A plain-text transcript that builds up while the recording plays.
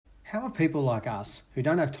How are people like us, who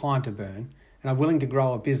don't have time to burn and are willing to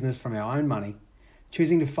grow a business from our own money,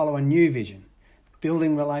 choosing to follow a new vision,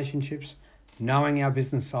 building relationships, knowing our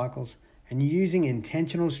business cycles, and using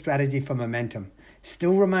intentional strategy for momentum,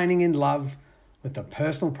 still remaining in love with the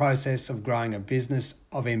personal process of growing a business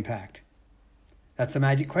of impact? That's the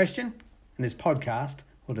magic question, and this podcast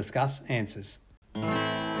will discuss answers.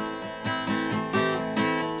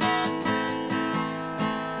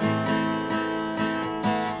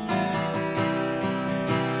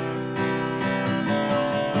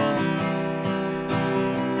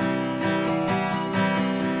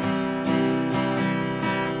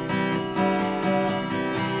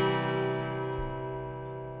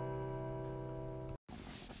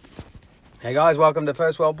 Hey guys, welcome to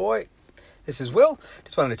First World Boy. This is Will.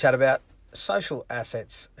 Just wanted to chat about social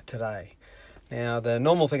assets today. Now, the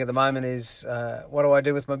normal thing at the moment is what do I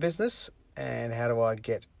do with my business and how do I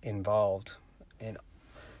get involved in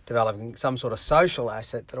developing some sort of social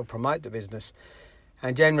asset that will promote the business.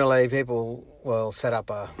 And generally people will set up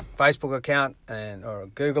a Facebook account or a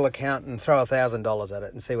Google account and throw $1,000 at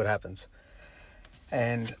it and see what happens.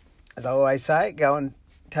 And as I always say, go and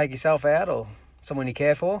take yourself out or someone you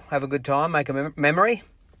care for, have a good time, make a memory,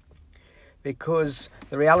 because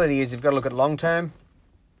the reality is you've got to look at long term,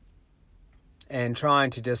 and trying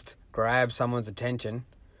to just grab someone's attention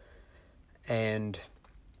and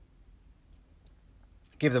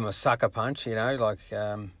give them a sucker punch, get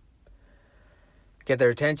their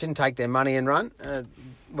attention, take their money and run,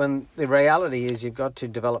 when the reality is you've got to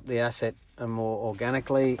develop the asset more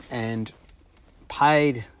organically, and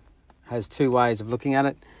paid has two ways of looking at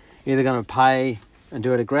it. You're either going to pay and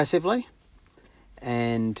do it aggressively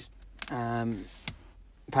and pay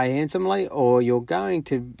handsomely, or you're going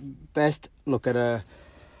to best look at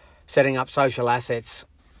setting up social assets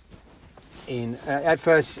in at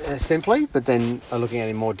first simply, but then looking at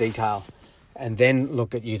it in more detail, and then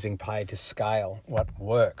look at using paid to scale what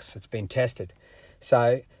works. It's been tested.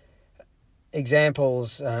 So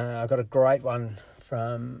examples, I've got a great one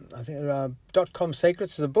from, I think, .com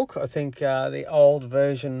Secrets is a book. I think the old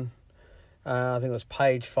version, I think it was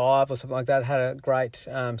page 5 or something like that, had a great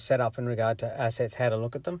setup in regard to assets, how to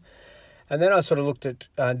look at them. And then I sort of looked at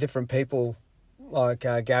different people like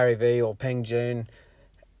Gary Vee or Peng Joon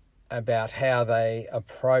about how they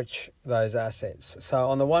approach those assets. So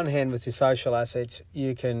on the one hand, with your social assets,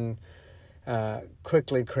 you can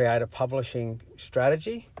quickly create a publishing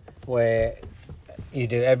strategy where you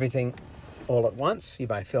do everything all at once. You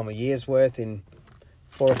may film a year's worth in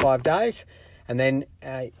 4 or 5 days, and then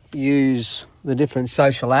use the different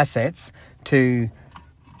social assets to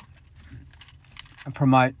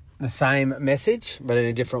promote the same message, but in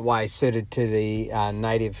a different way, suited to the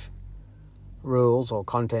native rules or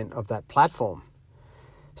content of that platform.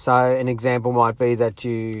 So an example might be that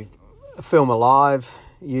you film a live,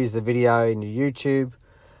 use the video in your YouTube,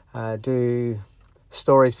 do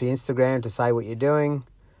stories for Instagram to say what you're doing,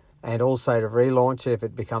 and also to relaunch it if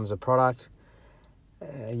it becomes a product.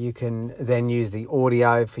 You can then use the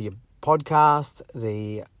audio for your podcast,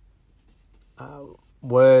 the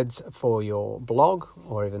words for your blog,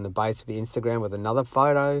 or even the base of your Instagram with another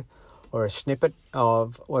photo or a snippet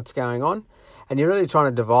of what's going on. And you're really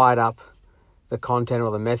trying to divide up the content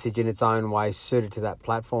or the message in its own way suited to that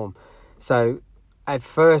platform. So at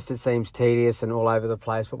first it seems tedious and all over the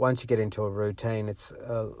place, but once you get into a routine, it's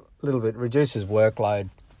a little bit reduces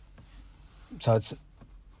workload. So it's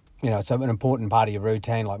an important part of your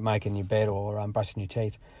routine, like making your bed or brushing your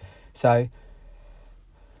teeth. So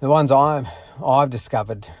the ones I've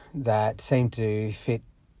discovered that seem to fit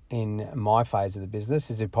in my phase of the business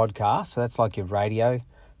is your podcast. So that's like your radio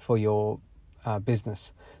for your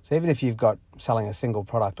business. So even if you've got selling a single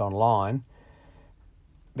product online,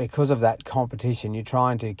 because of that competition, you're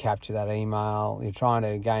trying to capture that email, you're trying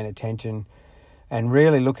to gain attention, and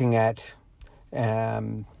really looking at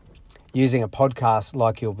using a podcast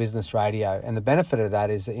like your business radio. And the benefit of that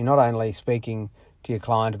is that you're not only speaking to your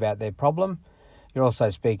client about their problem, you're also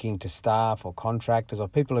speaking to staff or contractors or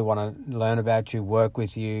people who want to learn about you, work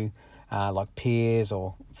with you, like peers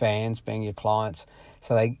or fans being your clients,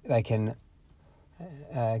 so they can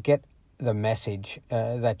get the message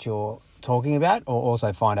that you're talking about, or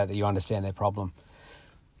also find out that you understand their problem.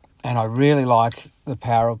 And I really like the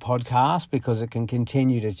power of podcasts because it can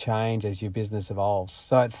continue to change as your business evolves.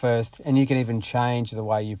 So at first, and you can even change the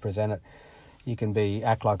way you present it. You can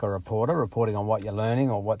act like a reporter, reporting on what you're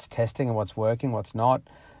learning or what's testing and what's working, what's not,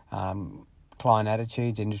 client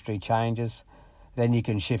attitudes, industry changes. Then you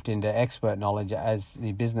can shift into expert knowledge as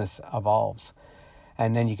the business evolves.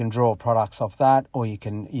 And then you can draw products off that, or you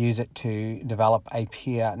can use it to develop a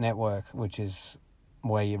peer network, which is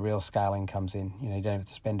where your real scaling comes in. You don't have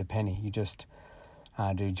to spend a penny. You just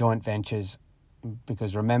do joint ventures,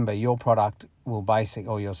 because remember, your product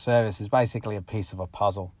or your service is basically a piece of a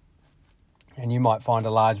puzzle. And you might find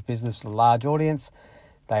a large business with a large audience,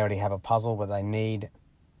 they already have a puzzle, but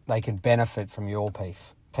they could benefit from your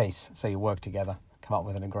piece. So you work together, come up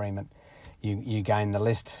with an agreement. You gain the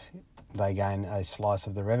list, they gain a slice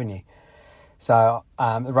of the revenue. So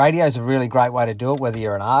the radio is a really great way to do it, whether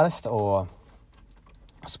you're an artist or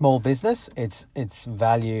a small business. Its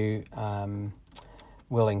value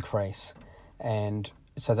will increase. And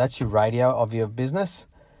so that's your radio of your business.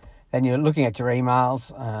 Then you're looking at your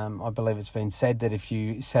emails. I believe it's been said that if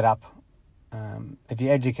you set up, if you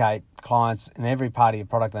educate clients in every part of your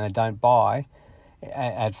product and they don't buy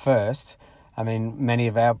at first, I mean, many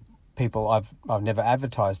of our people I've never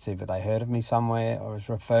advertised to, but they heard of me somewhere or was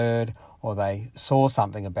referred, or they saw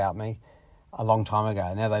something about me a long time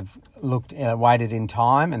ago. Now they've waited in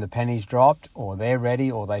time and the pennies dropped, or they're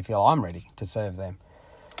ready, or they feel I'm ready to serve them.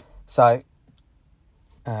 So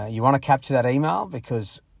you want to capture that email,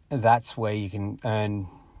 because that's where you can earn,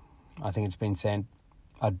 I think it's been said,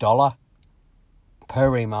 $1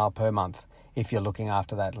 per email per month if you're looking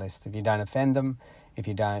after that list. If you don't offend them, if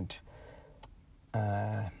you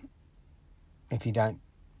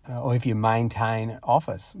maintain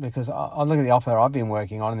offers. Because I look at the offer I've been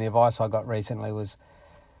working on, and the advice I got recently was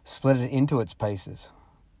split it into its pieces.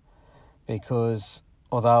 Because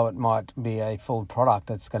although it might be a full product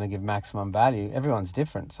that's going to give maximum value, everyone's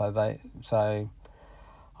different. So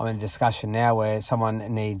I'm in a discussion now where someone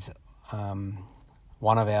needs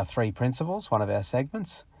one of our 3 principles, one of our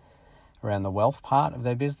segments around the wealth part of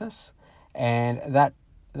their business, and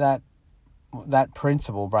that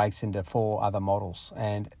principle breaks into 4 other models,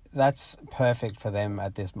 and that's perfect for them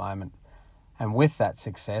at this moment. And with that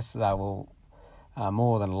success, they will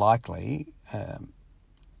more than likely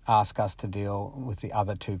ask us to deal with the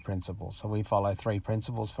other 2 principles. So we follow 3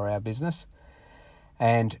 principles for our business,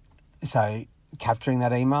 and so capturing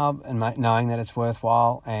that email and knowing that it's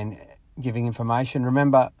worthwhile and giving information.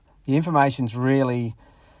 Remember, the information's really,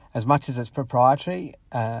 as much as it's proprietary,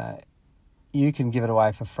 you can give it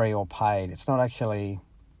away for free or paid. It's not actually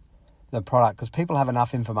the product, because people have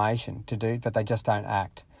enough information to do, but they just don't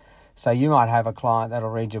act. So you might have a client that'll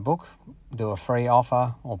read your book, do a free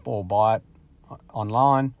offer, or buy it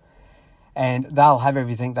online, and they'll have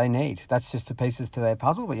everything they need. That's just the pieces to their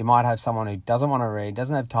puzzle. But you might have someone who doesn't want to read,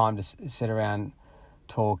 doesn't have time to sit around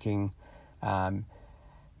talking, doesn't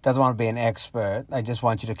want to be an expert. They just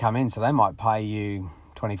want you to come in. So they might pay you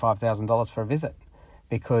 $25,000 for a visit,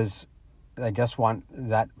 because they just want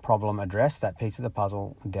that problem addressed, that piece of the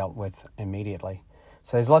puzzle dealt with immediately.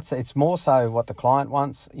 So it's more so what the client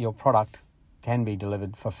wants. Your product can be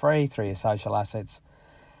delivered for free through your social assets,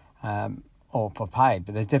 or for paid,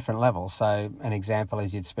 but there's different levels. So an example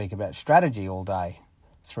is you'd speak about strategy all day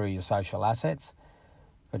through your social assets,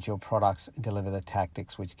 but your products deliver the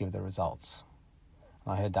tactics which give the results.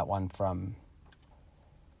 I heard that one from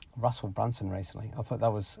Russell Brunson recently. I thought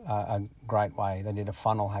that was a great way. They did a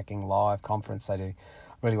funnel hacking live conference. They do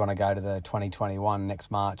really want to go to the 2021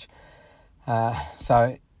 next March.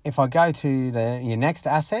 So if I go to your next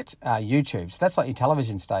asset, YouTube. So that's like your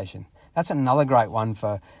television station. That's another great one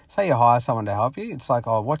for, say you hire someone to help you. It's like,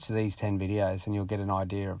 watch these 10 videos and you'll get an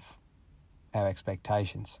idea of our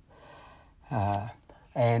expectations.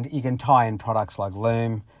 And you can tie in products like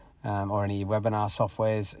Loom or any webinar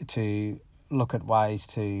softwares to look at ways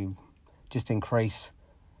to just increase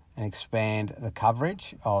and expand the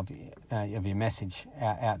coverage of your message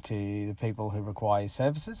out to the people who require your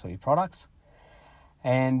services or your products.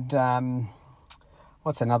 And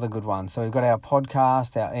what's another good one? So we've got our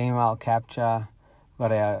podcast, our email capture, we've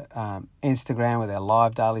got our Instagram with our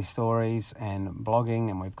live daily stories and blogging,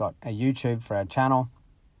 and we've got a YouTube for our channel.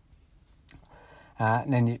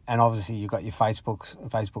 And obviously you've got your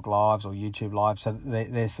Facebook Lives or YouTube Lives, so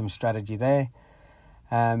there's some strategy there.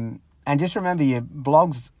 And just remember, your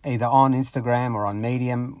blogs, either on Instagram or on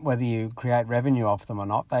Medium, whether you create revenue off them or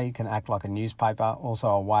not, they can act like a newspaper, also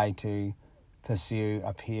a way to pursue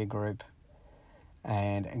a peer group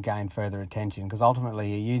and gain further attention, because ultimately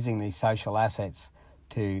you're using these social assets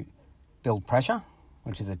to build pressure,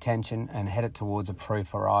 which is attention, and head it towards a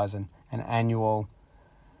proof horizon, an annual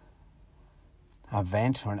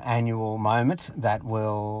event or an annual moment that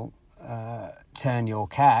will turn your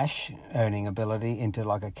cash earning ability into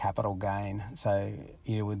like a capital gain. So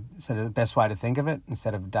the best way to think of it,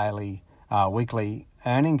 instead of weekly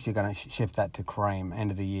earnings, you're going to shift that to cream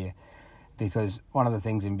end of the year. Because one of the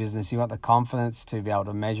things in business, you want the confidence to be able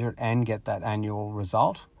to measure it and get that annual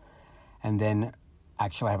result. And then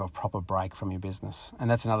actually have a proper break from your business. And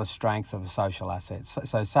that's another strength of a social asset.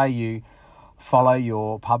 So say you follow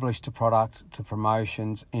your publish to product to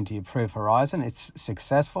promotions into your proof horizon, it's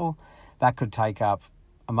successful. That could take up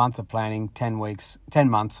a month of planning, 10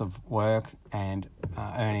 months of work and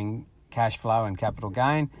earning cash flow and capital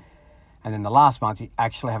gain. And then the last month you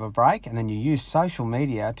actually have a break, and then you use social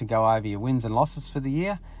media to go over your wins and losses for the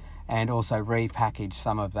year and also repackage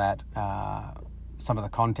some of that, some of the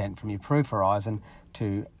content from your proof horizon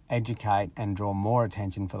to educate and draw more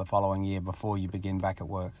attention for the following year before you begin back at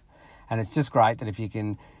work. And it's just great that if you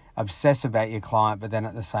can obsess about your client, but then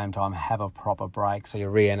at the same time have a proper break so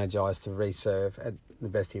you're re-energized to reserve at the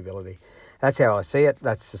best of your ability. That's how I see it.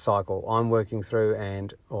 That's the cycle I'm working through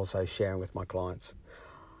and also sharing with my clients.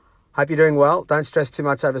 Hope you're doing well. Don't stress too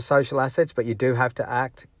much over social assets, but you do have to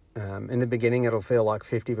act. In the beginning, it'll feel like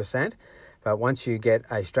 50%, but once you get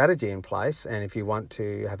a strategy in place, and if you want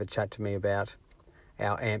to have a chat to me about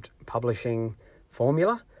our Amped publishing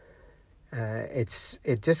formula, it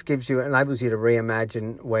just enables you to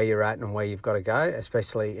reimagine where you're at and where you've got to go,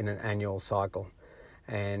 especially in an annual cycle.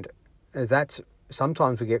 And that's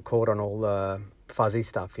sometimes we get caught on all the fuzzy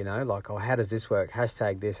stuff, like, oh, how does this work?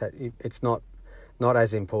 Hashtag this. It's not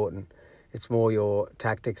as important. It's more your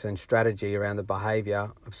tactics and strategy around the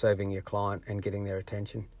behaviour of serving your client and getting their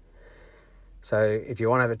attention. So if you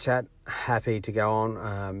want to have a chat, happy to go on.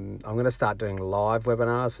 I'm going to start doing live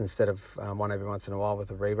webinars instead of one every once in a while with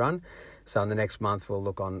a rerun. So in the next month, we'll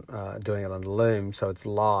look on doing it on Loom, so it's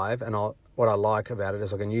live. And what I like about it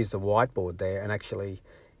is I can use the whiteboard there and actually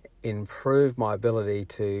improve my ability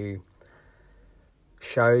to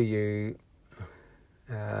show you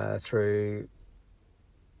through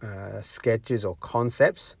sketches or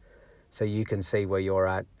concepts, so you can see where you're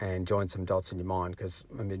at and join some dots in your mind. Because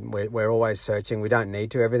we're always searching. We don't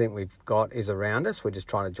need to. Everything we've got is around us. We're just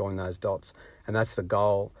trying to join those dots, and that's the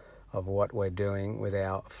goal of what we're doing with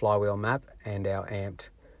our flywheel map and our Amped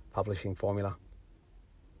publishing formula.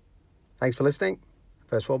 Thanks for listening.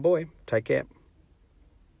 First World Boy. Take care.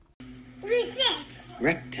 Who's this?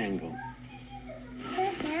 Rectangle.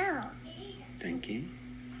 No. Thank you.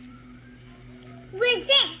 Who's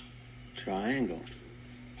this? Triangle.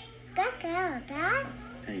 Good girl, Dad.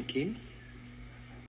 Thank you.